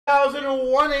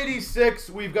186,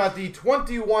 we've got the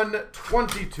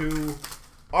 21-22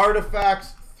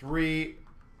 Artifacts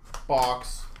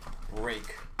 3-box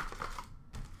break.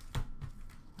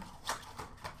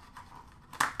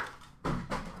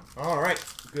 All right,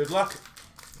 good luck.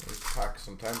 These packs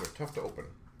sometimes are tough to open.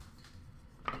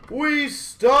 We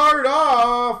start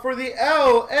off for the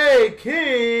LA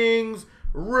Kings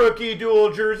rookie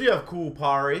dual jersey of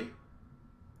Kupari.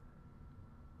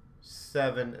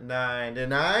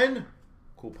 $7.99.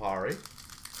 Kupari.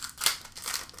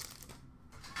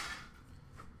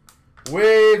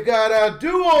 We've got a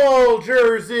dual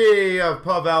jersey of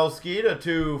Pavelski to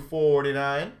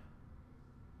 $2.49.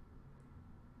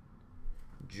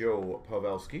 Joe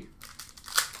Pavelski.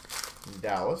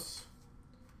 Dallas.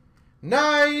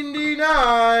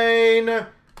 99.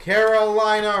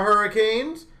 Carolina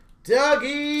Hurricanes.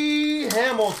 Dougie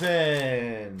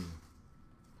Hamilton.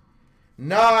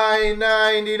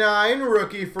 $9.99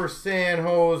 rookie for San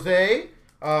Jose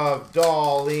of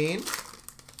Darlene.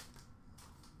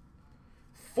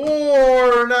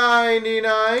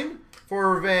 $4.99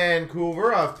 for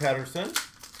Vancouver of Pedersen.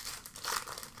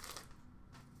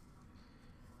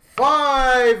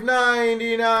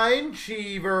 $5.99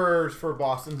 Cheevers for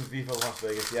Boston. Viva Las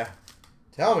Vegas, yeah.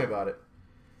 Tell me about it.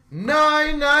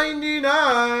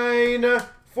 $9.99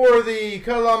 for the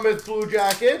Columbus Blue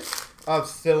Jackets of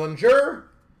Sillinger,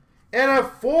 and a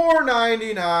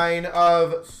 $4.99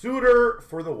 of Suter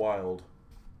for the Wild.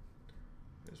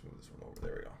 Let's move this one over.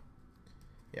 There we go.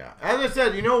 Yeah, as I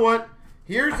said, you know what?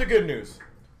 Here's the good news.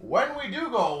 When we do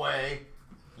go away,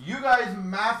 you guys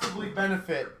massively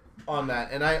benefit on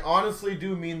that, and I honestly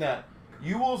do mean that.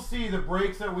 You will see the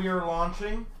breaks that we are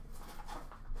launching.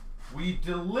 We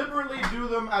deliberately do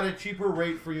them at a cheaper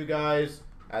rate for you guys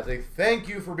as a thank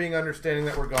you for being understanding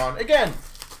that we're gone. Again,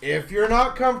 if you're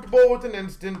not comfortable with an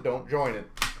instant, don't join it.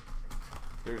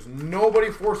 There's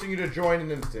nobody forcing you to join an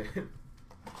instant.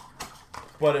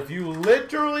 But if you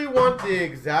literally want the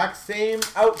exact same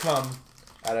outcome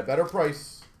at a better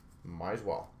price, might as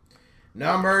well.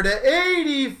 Number to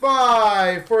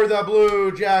 85 for the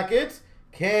Blue Jackets,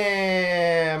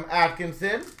 Cam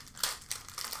Atkinson.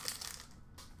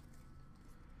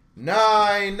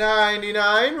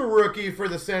 $9.99 rookie for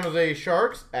the San Jose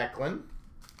Sharks, Eklund.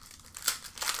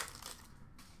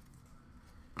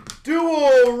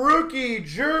 Dual rookie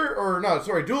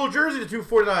dual jersey to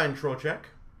 $2.49, Trocheck.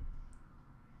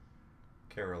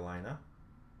 Carolina.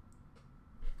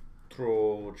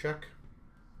 Trocheck.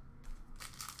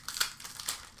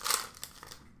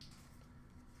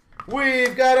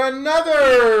 We've got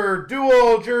another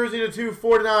dual jersey to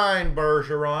 $2.49,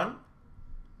 Bergeron.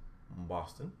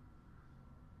 Boston.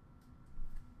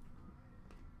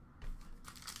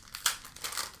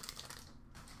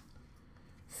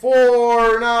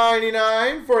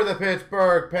 $4.99 for the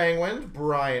Pittsburgh Penguins,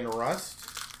 Brian Rust.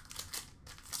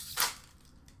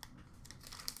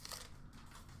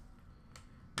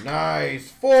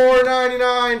 Nice.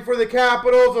 $4.99 for the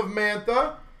Capitals of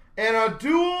Mantha. And a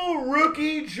dual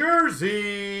rookie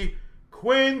jersey,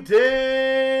 Quinton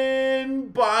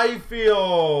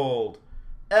Byfield.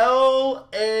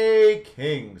 LA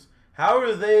Kings. How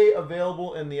are they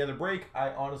available in the other break? I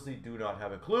honestly do not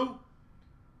have a clue.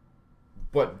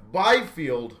 But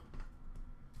Byfield,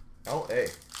 LA.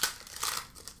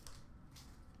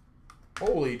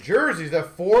 Holy jerseys,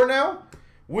 that 4 now?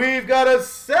 We've got a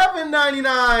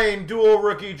 $7.99 dual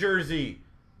rookie jersey.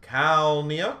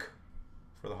 Kalniuk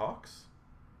for the Hawks.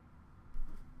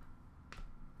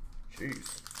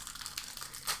 Jeez.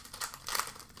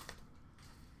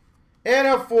 And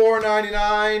a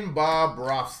 $4.99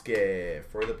 Bobrovsky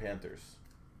for the Panthers.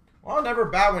 Well, never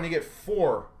bad when you get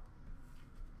 4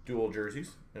 dual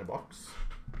jerseys in a box.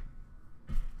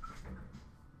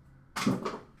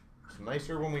 It's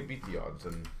nicer when we beat the odds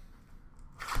and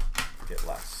get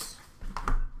less.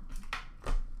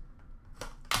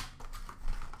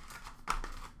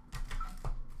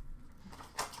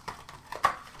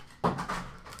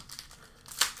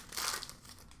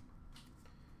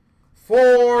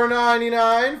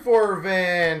 $4.99 for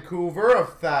Vancouver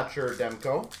of Thatcher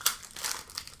Demko.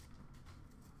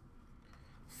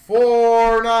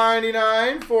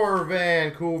 $4.99 for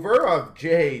Vancouver of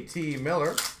JT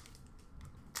Miller.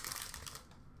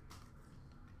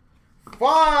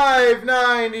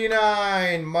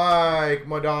 $5.99 Mike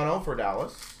Modano for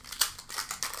Dallas.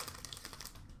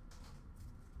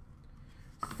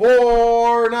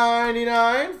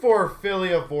 $4.99 for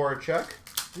Philly of Voracek.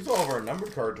 These all of our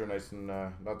numbered cards are nice and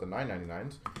not the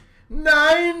 $9.99s.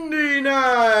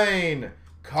 $99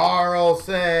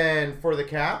 Carlson for the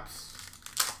Caps.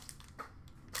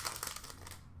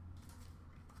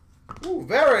 Ooh,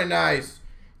 very nice.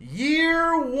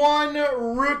 Year 1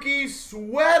 rookie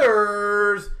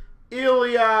sweaters,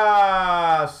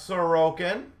 Ilya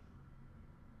Sorokin.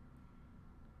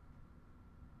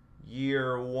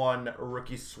 Year 1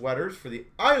 rookie sweaters for the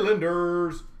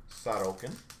Islanders,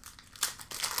 Sorokin.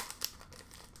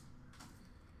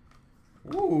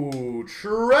 Ooh,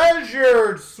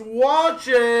 treasured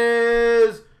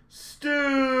swatches,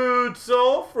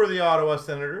 Stützle for the Ottawa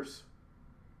Senators.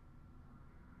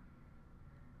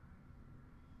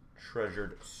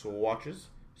 Treasured swatches,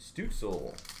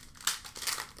 Stützle.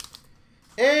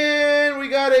 And we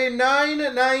got a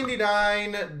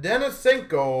 $9.99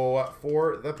 Denisenko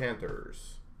for the Panthers.